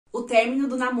O término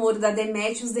do namoro da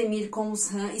Demet Özdemir com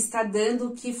Oğuzhan está dando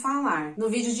o que falar. No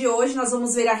vídeo de hoje nós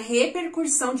vamos ver a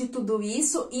repercussão de tudo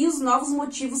isso e os novos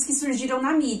motivos que surgiram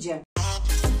na mídia.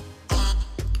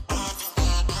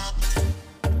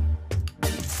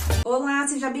 Olá,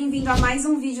 seja bem-vindo a mais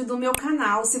um vídeo do meu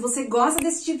canal. Se você gosta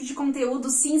desse tipo de conteúdo,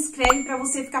 se inscreve para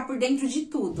você ficar por dentro de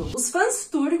tudo. Os fãs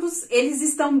turcos, eles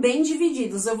estão bem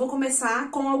divididos. Eu vou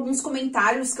começar com alguns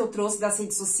comentários que eu trouxe das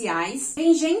redes sociais.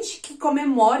 Tem gente que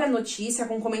comemora a notícia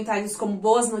com comentários como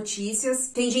boas notícias.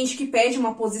 Tem gente que pede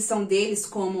uma posição deles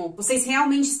como: vocês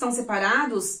realmente estão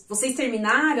separados? Vocês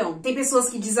terminaram? Tem pessoas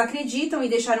que desacreditam e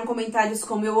deixaram comentários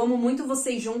como: eu amo muito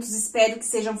vocês juntos, espero que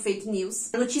sejam fake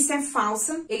news. A notícia é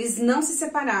falsa, eles não se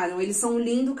separaram, eles são um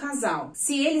lindo casal.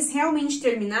 Se eles realmente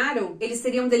terminaram, eles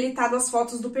teriam deletado as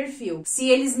fotos do perfil. Se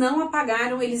eles não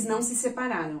apagaram, eles não se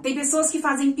separaram. Tem pessoas que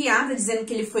fazem piada dizendo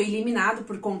que ele foi eliminado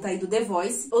por conta aí do The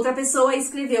Voice. Outra pessoa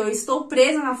escreveu: eu estou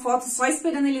presa na foto só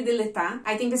esperando ele deletar.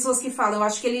 Aí tem pessoas que falam: eu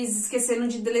acho que eles esqueceram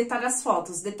de deletar as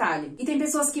fotos, detalhe. E tem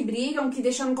pessoas que brigam, que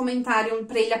deixam um comentário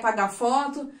pra ele apagar a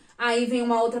foto. Aí vem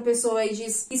uma outra pessoa e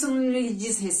diz: isso não lhe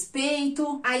diz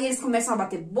respeito. Aí eles começam a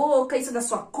bater boca: isso é da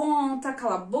sua conta,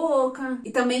 cala a boca.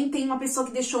 E também tem uma pessoa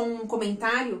que deixou um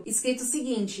comentário escrito o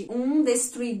seguinte: um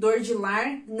destruidor de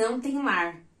lar não tem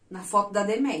lar, na foto da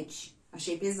Demet.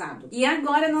 Achei pesado. E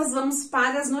agora nós vamos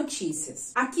para as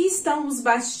notícias. Aqui estão os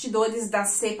bastidores da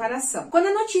separação. Quando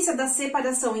a notícia da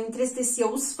separação entristeceu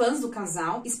os fãs do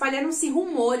casal, espalharam-se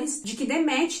rumores de que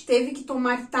Demet teve que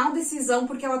tomar tal decisão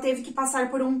porque ela teve que passar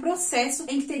por um processo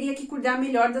em que teria que cuidar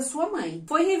melhor da sua mãe.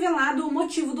 Foi revelado o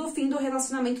motivo do fim do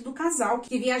relacionamento do casal,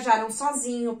 que viajaram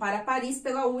sozinho para Paris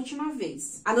pela última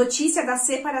vez. A notícia da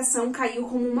separação caiu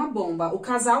como uma bomba. O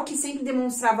casal, que sempre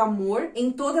demonstrava amor em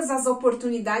todas as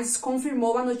oportunidades,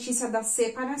 confirmou a notícia da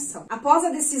separação. Após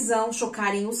a decisão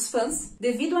chocarem os fãs,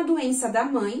 devido à doença da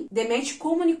mãe, Demet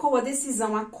comunicou a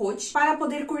decisão a Koç para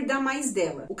poder cuidar mais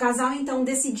dela. O casal então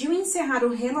decidiu encerrar o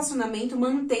relacionamento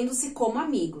mantendo-se como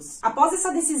amigos. Após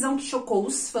essa decisão que chocou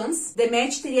os fãs,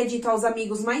 Demet teria dito aos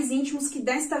amigos mais íntimos que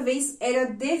desta vez era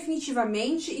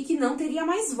definitivamente e que não teria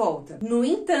mais volta. No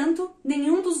entanto,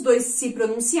 nenhum dos dois se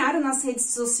pronunciaram nas redes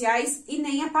sociais e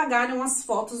nem apagaram as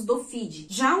fotos do feed.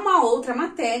 Já uma outra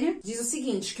matéria diz o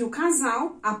seguinte, que o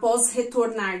casal, após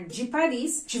retornar de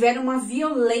Paris, tiveram uma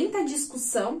violenta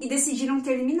discussão e decidiram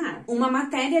terminar. Uma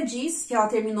matéria diz que ela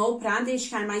terminou para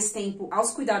dedicar mais tempo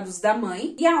aos cuidados da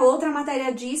mãe, e a outra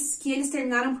matéria diz que eles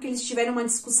terminaram porque eles tiveram uma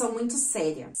discussão muito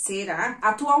séria. Será?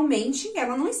 Atualmente,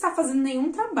 ela não está fazendo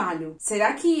nenhum trabalho.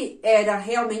 Será que era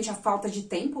realmente a falta de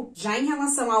tempo? Já em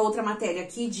relação à outra matéria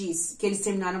que diz que eles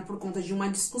terminaram por conta de uma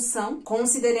discussão,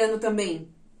 considerando também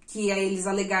que eles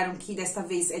alegaram que desta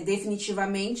vez é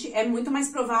definitivamente, é muito mais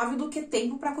provável do que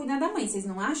tempo para cuidar da mãe, vocês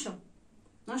não acham?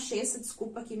 Não achei essa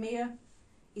desculpa aqui meia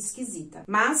esquisita.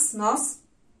 Mas nós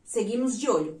seguimos de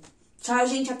olho. Tchau,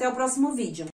 gente, até o próximo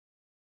vídeo.